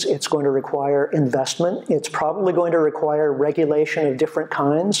opportunities, it's going to require investment. It's probably going to require regulation of different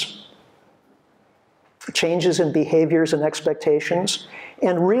kinds, changes in behaviors and expectations,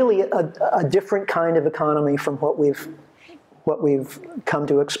 and really a different kind of economy from what we've come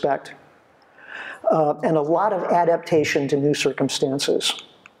to expect. And a lot of adaptation to new circumstances.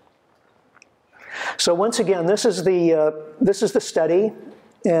 So once again, this is the study,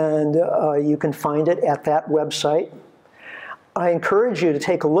 and you can find it at that website. I encourage you to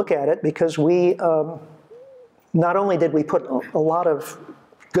take a look at it, because we not only did we put a lot of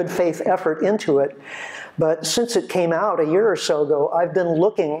good faith effort into it, but since it came out a year or so ago, I've been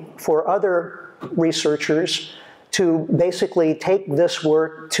looking for other researchers to basically take this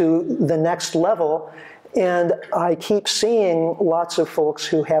work to the next level, and I keep seeing lots of folks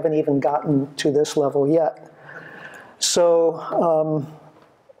who haven't even gotten to this level yet. So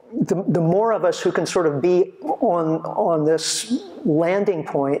the more of us who can sort of be on this landing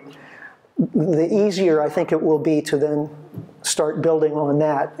point, the easier I think it will be to then start building on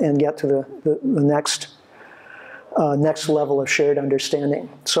that and get to the next level of shared understanding.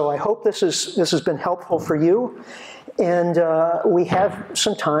 So I hope this has been helpful for you, and we have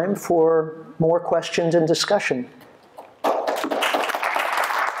some time for more questions and discussion.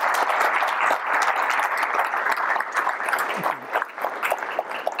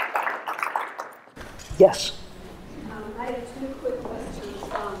 Yes. I have two quick questions.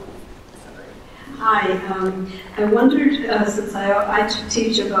 Hi, I wondered, since I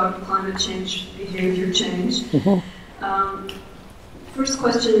teach about climate change, behavior change, first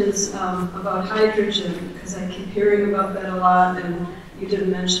question is about hydrogen, because I keep hearing about that a lot, and you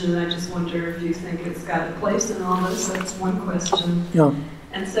didn't mention it. I just wonder if you think it's got a place in all this. That's one question. Yeah.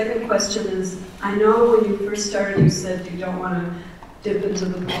 And second question is, I know when you first started, you said you don't want to dip into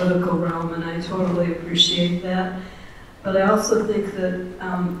the political realm, and I totally appreciate that. But I also think that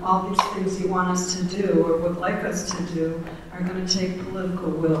all these things you want us to do, or would like us to do, are going to take political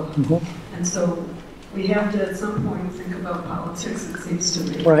will. Mm-hmm. And so we have to, at some point, think about politics, it seems to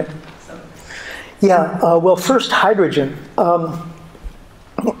me. Right. So. Yeah, well, first, hydrogen.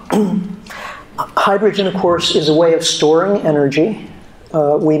 Hydrogen, of course, is a way of storing energy.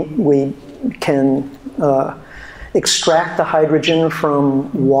 We can extract the hydrogen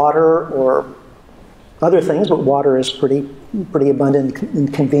from water or other things, but water is pretty abundant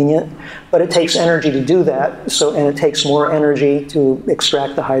and convenient. But it takes energy to do that, and it takes more energy to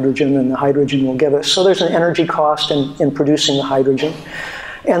extract the hydrogen than the hydrogen will give us. So there's an energy cost in producing the hydrogen.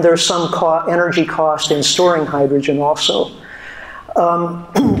 And there's some energy cost in storing hydrogen also.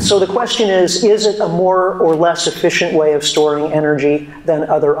 So the question is it a more or less efficient way of storing energy than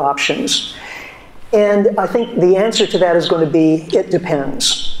other options? And I think the answer to that is going to be, it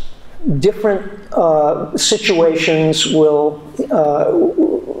depends. Different situations will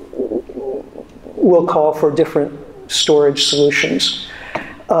call for different storage solutions.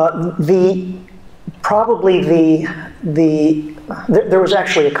 There was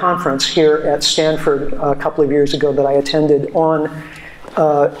actually a conference here at Stanford a couple of years ago that I attended on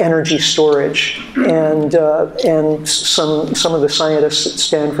energy storage, and some of the scientists at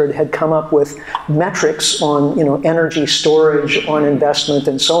Stanford had come up with metrics on energy storage, on investment,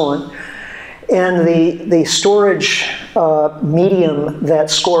 and so on. And the storage medium that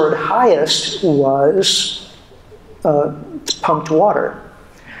scored highest was pumped water.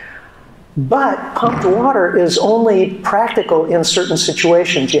 But pumped water is only practical in certain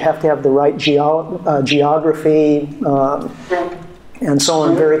situations. You have to have the right geography and so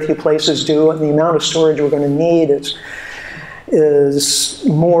on. Very few places do. And the amount of storage we're going to need is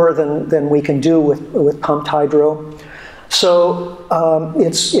more than we can do with pumped hydro. So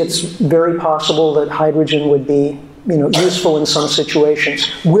it's very possible that hydrogen would be useful in some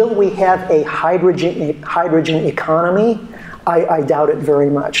situations. Will we have a hydrogen economy? I doubt it very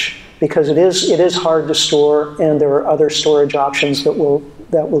much, because it is hard to store, and there are other storage options that will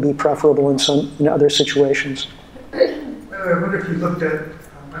be preferable in other situations. I wonder if you looked at,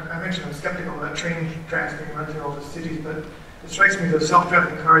 I mentioned I'm skeptical that train tracks being run through all the cities, but it strikes me that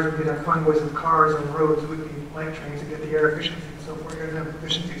self-driving cars, we could have convoys of cars on the roads, would be like trains to get the air efficiency and so forth. You're going to have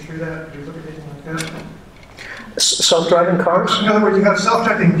efficiency through that. Would you look at anything like that? Self-driving cars? In other words, you have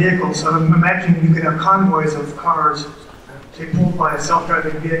self-driving vehicles, so I'm imagining you could have convoys of cars pulled by a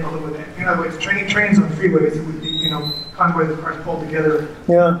self-driving vehicle that would, in other words, trains on freeways, it would be, convoys of cars pulled together.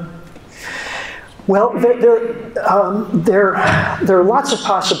 Yeah. Well, there are lots of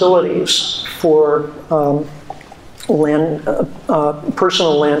possibilities for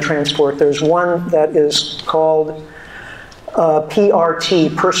personal land transport. There's one that is called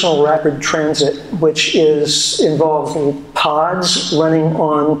PRT, Personal Rapid Transit, which involves little pods running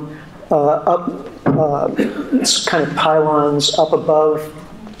on kind of pylons up above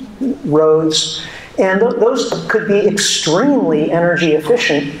roads. And those could be extremely energy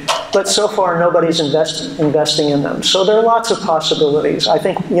efficient, but so far nobody's investing in them. So there are lots of possibilities. I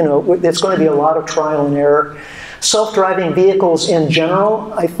think it's going to be a lot of trial and error. Self-driving vehicles in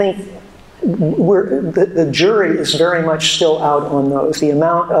general, I think the jury is very much still out on those. The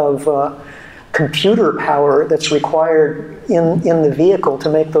amount of computer power that's required in the vehicle to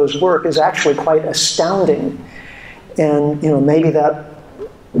make those work is actually quite astounding. And maybe that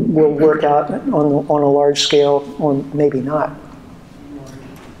will work out on a large scale, or maybe not.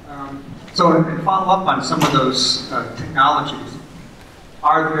 So to follow up on some of those technologies,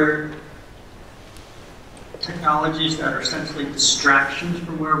 are there technologies that are essentially distractions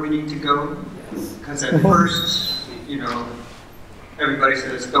from where we need to go? Because at first, everybody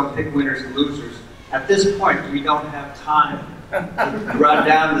says, don't pick winners and losers. At this point, we don't have time to run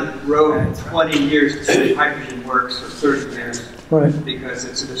down the road 20 years to see if hydrogen works, or 30 years, right, because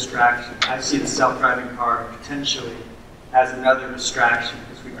it's a distraction. I see the self-driving car potentially as another distraction,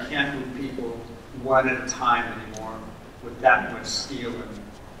 because we can't move people one at a time anymore with that much steel and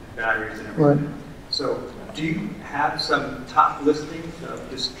batteries and everything. Right. So do you have some top listings of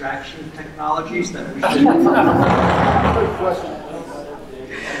distraction technologies that we should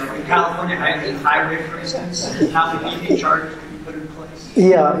in California, highway, for instance, how many EV chargers can you put in place?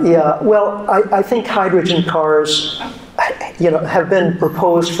 Yeah. Well, I think hydrogen cars, have been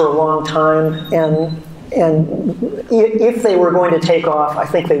proposed for a long time, and if they were going to take off, I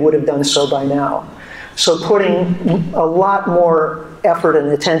think they would have done so by now. So putting a lot more effort and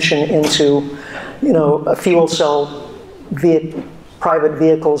attention into, a fuel cell private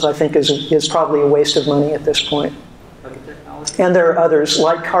vehicles, I think is probably a waste of money at this point. And there are others,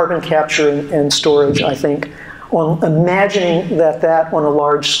 like carbon capture and storage, I think. On imagining that on a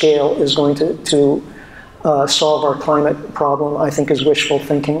large scale is going to solve our climate problem, I think is wishful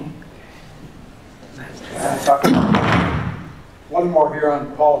thinking. One more here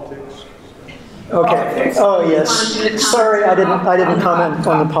on politics. Okay. Oh yes. Sorry, I didn't comment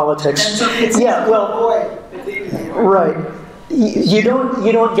on the politics. Yeah. Well. Right. You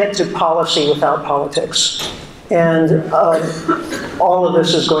don't get to policy without politics, and all of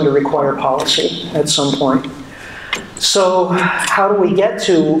this is going to require policy at some point. So how do we get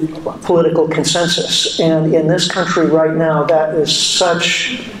to political consensus? And in this country right now, that is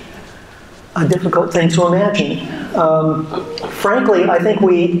such a difficult thing to imagine. Frankly, I think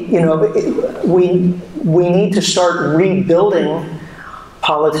we need to start rebuilding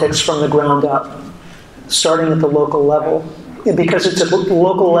politics from the ground up, starting at the local level, because it's a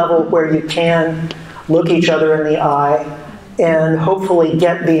local level where you can look each other in the eye and hopefully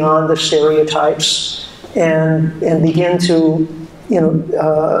get beyond the stereotypes and begin to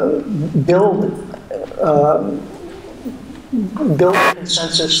build a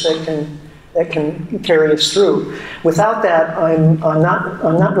consensus that can carry us through. Without that, I'm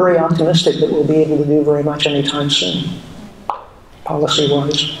not very optimistic that we'll be able to do very much anytime soon,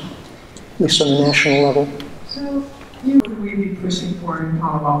 policy-wise, at least on the national level. So, would we be pushing for in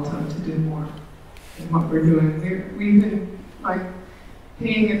Palo Alto to do more than what we're doing? We've been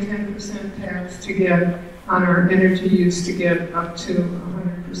paying a 10% tax to get on our energy use to get up to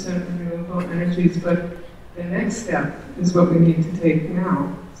 100% renewable energies, but the next step is what we need to take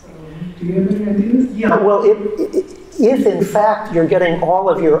now. So, do you have any ideas? Yeah, well, if in fact you're getting all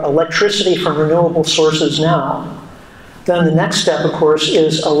of your electricity from renewable sources now, then the next step, of course,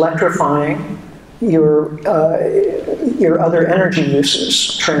 is electrifying your other energy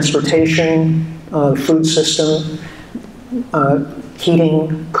uses: transportation, food system,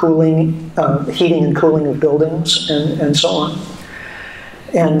 heating and cooling of buildings, and so on.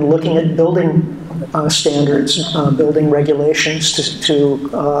 And looking at building standards, building regulations to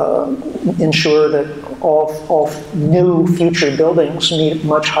ensure that all new future buildings meet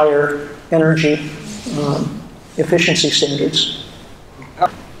much higher energy efficiency standards.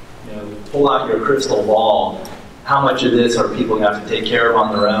 Pull out your crystal ball. How much of this are people going to have to take care of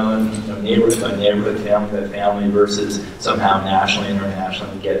on their own, neighborhood by neighborhood, family by family, versus somehow nationally,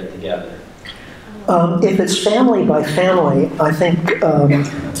 internationally get it together? If it's family by family, I think our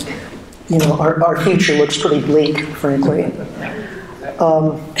future looks pretty bleak, frankly.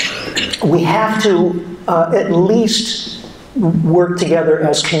 We have to at least work together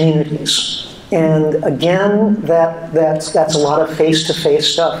as communities. And again, that's a lot of face-to-face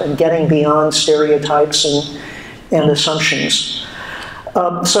stuff and getting beyond stereotypes and assumptions.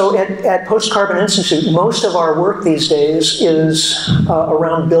 So at Post-Carbon Institute, most of our work these days is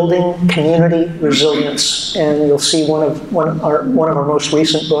around building community resilience. And you'll see one of our most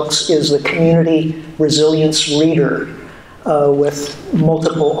recent books is the Community Resilience Reader with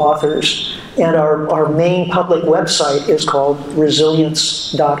multiple authors. And our main public website is called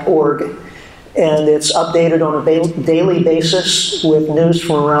resilience.org. And it's updated on a daily basis with news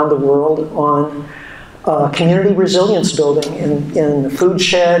from around the world on community resilience building in the food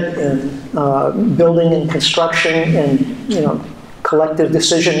shed, in building and construction, and collective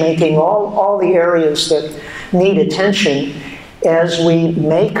decision making, all the areas that need attention as we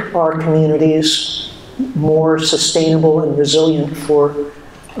make our communities more sustainable and resilient for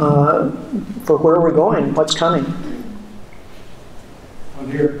where we're going, what's coming. On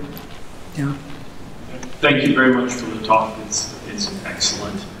here. Yeah. Thank you very much for the talk. It's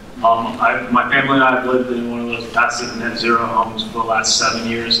excellent. My family and I have lived in one of those passive net zero homes for the last 7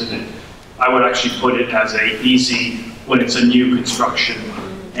 years, and I would actually put it as easy when it's a new construction,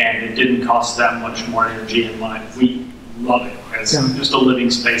 and it didn't cost that much more energy in life. We love it as just a living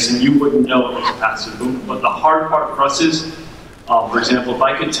space, and you wouldn't know it was passive. But the hard part for us is, for example, if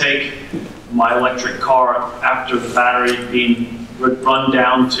I could take my electric car after the battery would run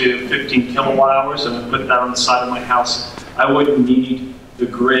down to 15 kilowatt hours and I put that on the side of my house, I wouldn't need the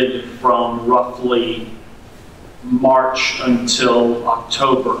grid from roughly March until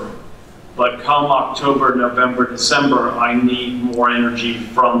October. But come October, November, December, I need more energy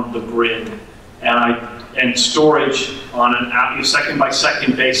from the grid. And storage on a second by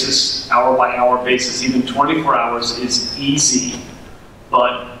second basis, hour by hour basis, even 24 hours is easy.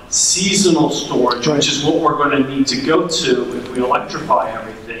 But seasonal storage, which is what we're going to need to go to if we electrify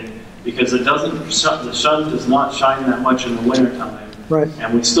everything, because the sun does not shine that much in the wintertime. Right.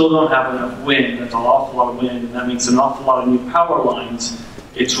 And we still don't have enough wind. That's an awful lot of wind, and that means an awful lot of new power lines.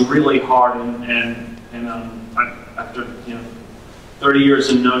 It's really hard, and after 30 years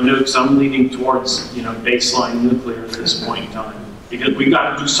and no nukes, I'm leaning towards, you know, baseline nuclear at this point in time. Because we've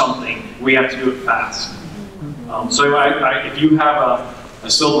got to do something. We have to do it fast. So if you have a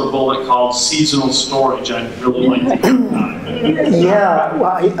silver bullet called seasonal storage, I'd really like to hear about it. Yeah,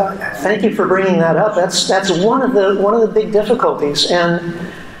 well, thank you for bringing that up. That's one of the big difficulties, and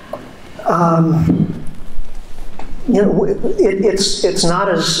you know, it's not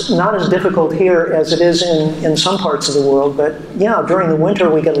as difficult here as it is in some parts of the world. But yeah, during the winter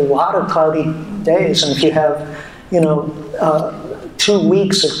we get a lot of cloudy days, and if you have, you know, 2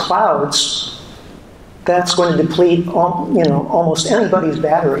 weeks of clouds, that's going to deplete, you know, almost anybody's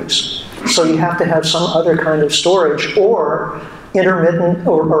batteries. So you have to have some other kind of storage, or intermittent,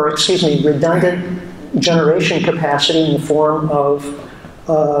 or excuse me, redundant generation capacity in the form of,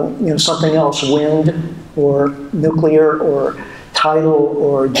 you know, something else, wind or nuclear or tidal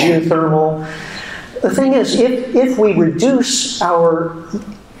or geothermal. The thing is, if we reduce our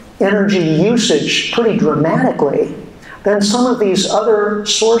energy usage pretty dramatically, then some of these other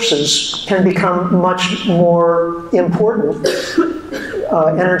sources can become much more important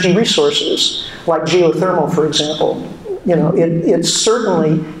energy resources, like geothermal, for example. You know, it's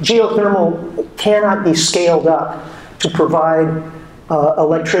certainly, geothermal cannot be scaled up to provide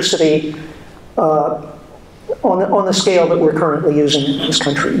electricity on the scale that we're currently using in this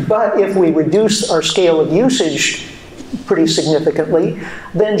country. But if we reduce our scale of usage pretty significantly,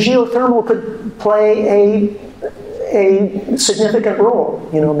 then geothermal could play a significant role,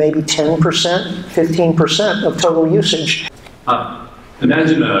 you know, maybe 10%, 15% of total usage.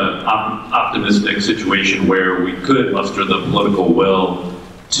 Imagine an optimistic situation where we could muster the political will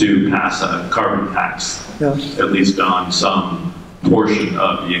to pass a carbon tax, yeah, at least on some portion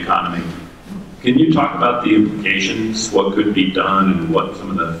of the economy. Can you talk about the implications, what could be done, and what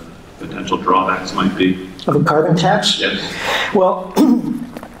some of the potential drawbacks might be? Of a carbon tax? Yes. Well,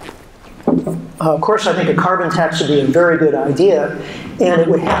 of course, I think a carbon tax would be a very good idea, and it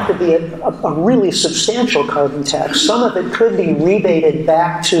would have to be a really substantial carbon tax. Some of it could be rebated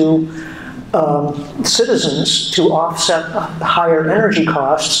back to citizens to offset higher energy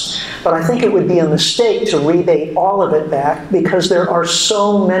costs, but I think it would be a mistake to rebate all of it back, because there are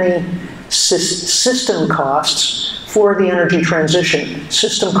so many system costs for the energy transition.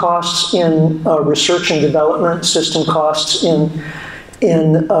 System costs in research and development, system costs in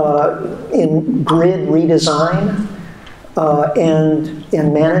grid redesign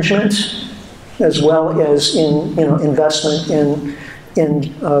and management, as well as in, you know, investment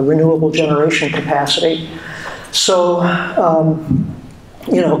in renewable generation capacity. So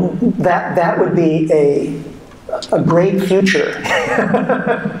you know, that would be a great future,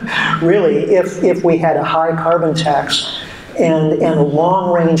 really, if we had a high carbon tax and a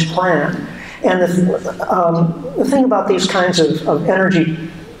long-range plan. And the thing about these kinds of energy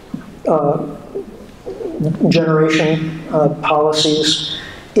generation policies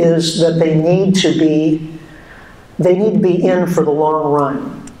is that they need to be in for the long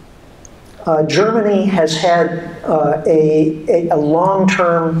run. Germany has had a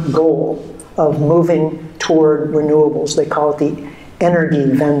long-term goal of moving toward renewables. They call it the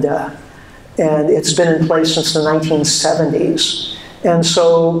Energiewende, and it's been in place since the 1970s. And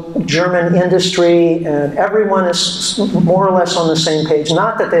so German industry and everyone is more or less on the same page.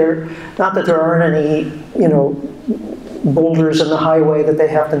 Not that there aren't any, you know, boulders in the highway that they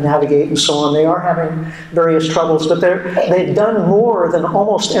have to navigate and so on. They are having various troubles, but they've done more than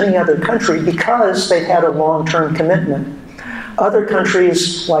almost any other country because they've had a long-term commitment. Other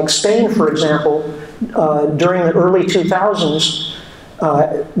countries, like Spain, for example, during the early 2000s,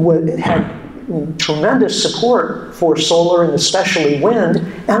 had tremendous support for solar and especially wind,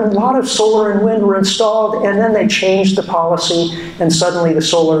 and a lot of solar and wind were installed, and then they changed the policy, and suddenly the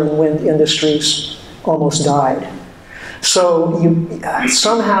solar and wind industries almost died. So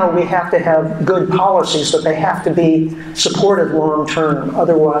somehow we have to have good policies, but they have to be supported long term.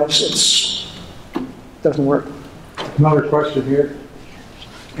 Otherwise, it doesn't work. Another question here.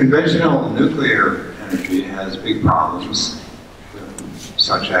 Conventional nuclear energy has big problems,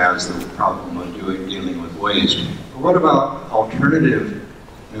 such as the problem of dealing with waste. But what about alternative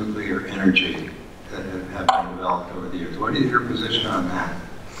nuclear energy that have been developed over the years? What is your position on that?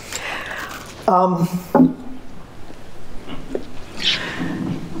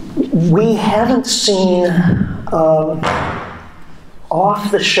 We haven't seen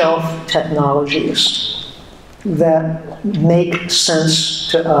off-the-shelf technologies that make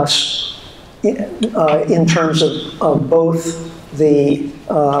sense to us in terms of both the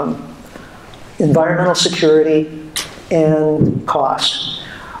environmental security and cost.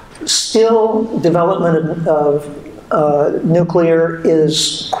 Still, development of nuclear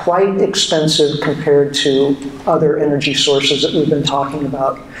is quite expensive compared to other energy sources that we've been talking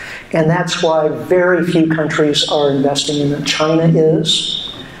about. And that's why very few countries are investing in it. China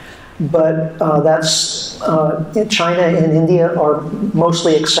is, but China and India are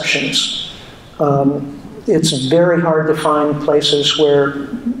mostly exceptions. It's very hard to find places where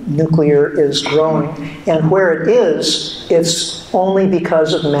nuclear is growing, and where it is, it's only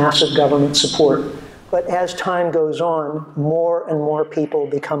because of massive government support. But as time goes on, more and more people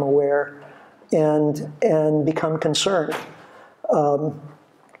become aware and become concerned.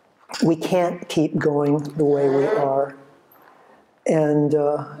 We can't keep going the way we are. And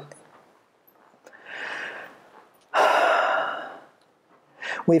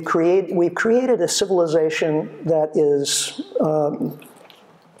we've created a civilization that is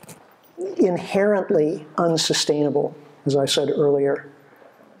inherently unsustainable, as I said earlier.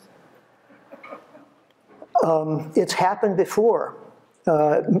 It's happened before.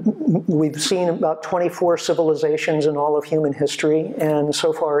 We've seen about 24 civilizations in all of human history, and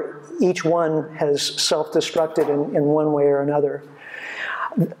so far each one has self-destructed in one way or another.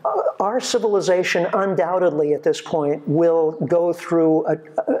 Our civilization undoubtedly at this point will go through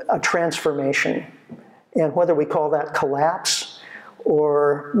a transformation, and whether we call that collapse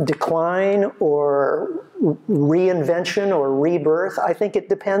or decline or reinvention or rebirth, I think it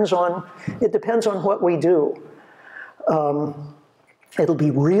depends on what we do. It'll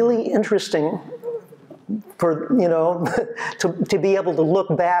be really interesting for, to be able to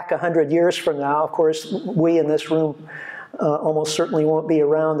look back 100 years from now. Of course, we in this room almost certainly won't be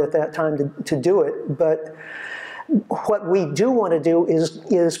around at that time to do it, but what we do want to do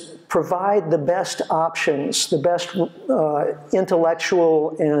is provide the best options, the best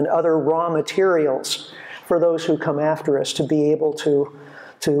intellectual and other raw materials for those who come after us to be able to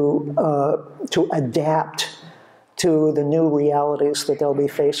adapt to the new realities that they'll be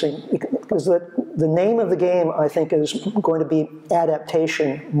facing. Because the name of the game, I think, is going to be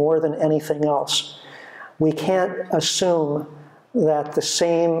adaptation more than anything else. We can't assume that the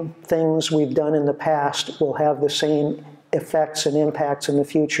same things we've done in the past will have the same effects and impacts in the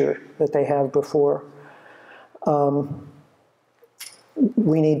future that they have before.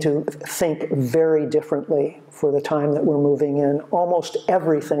 We need to think very differently for the time that we're moving in. Almost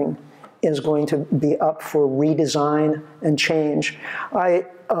everything is going to be up for redesign and change. I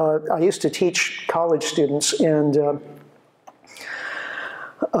used to teach college students, and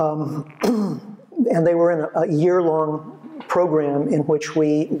they were in a year-long program in which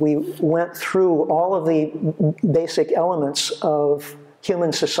we went through all of the basic elements of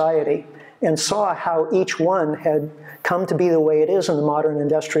human society and saw how each one had come to be the way it is in the modern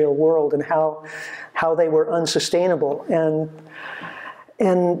industrial world, and how they were unsustainable.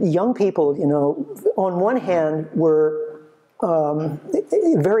 And young people, on one hand, were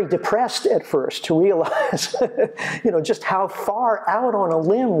very depressed at first to realize, just how far out on a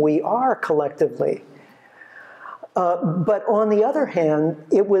limb we are collectively. But on the other hand,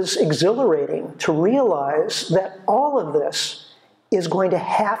 it was exhilarating to realize that all of this is going to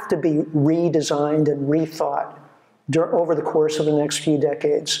have to be redesigned and rethought over the course of the next few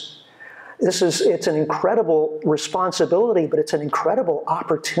decades. It's an incredible responsibility, but it's an incredible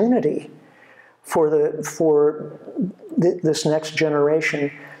opportunity for this next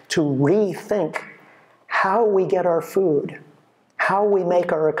generation to rethink how we get our food, how we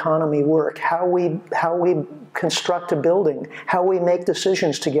make our economy work, how we construct a building, how we make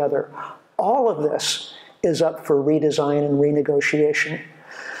decisions together. All of this is up for redesign and renegotiation.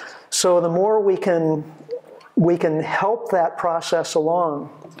 So the more we can help that process along,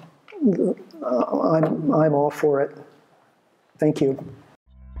 I'm all for it. Thank you.